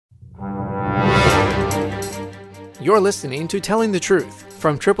You're listening to Telling the Truth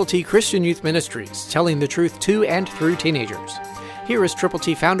from Triple T Christian Youth Ministries, telling the truth to and through teenagers. Here is Triple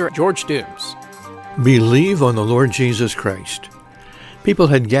T founder George Dooms. Believe on the Lord Jesus Christ. People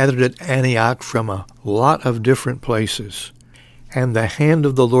had gathered at Antioch from a lot of different places, and the hand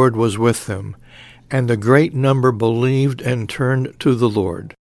of the Lord was with them, and a great number believed and turned to the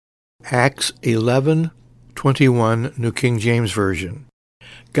Lord. Acts 11:21, New King James Version.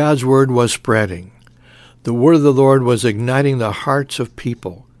 God's word was spreading. The word of the Lord was igniting the hearts of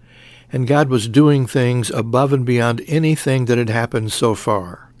people, and God was doing things above and beyond anything that had happened so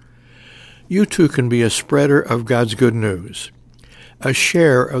far. You too can be a spreader of God's good news, a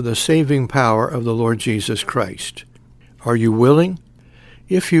share of the saving power of the Lord Jesus Christ. Are you willing?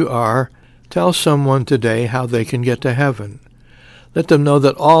 If you are, tell someone today how they can get to heaven. Let them know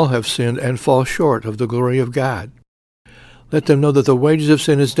that all have sinned and fall short of the glory of God. Let them know that the wages of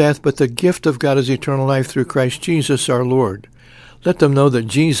sin is death, but the gift of God is eternal life through Christ Jesus our Lord. Let them know that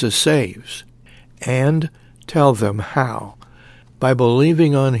Jesus saves. And tell them how. By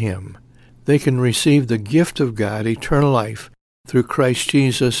believing on Him, they can receive the gift of God, eternal life, through Christ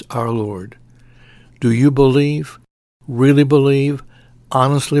Jesus our Lord. Do you believe, really believe,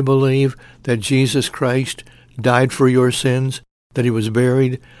 honestly believe that Jesus Christ died for your sins, that He was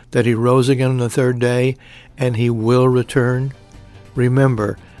buried, that He rose again on the third day, and He will return?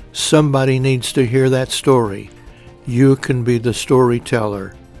 Remember, somebody needs to hear that story. You can be the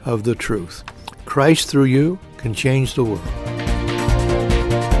storyteller of the truth. Christ through you can change the world.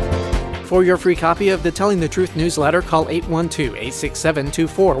 For your free copy of the Telling the Truth newsletter, call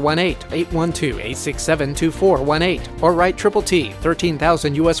 812-867-2418, 812-867-2418, or write Triple T,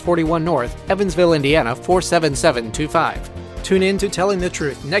 13,000 U.S. 41 North, Evansville, Indiana, 47725. Tune in to Telling the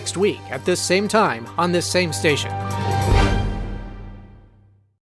Truth next week at this same time on this same station.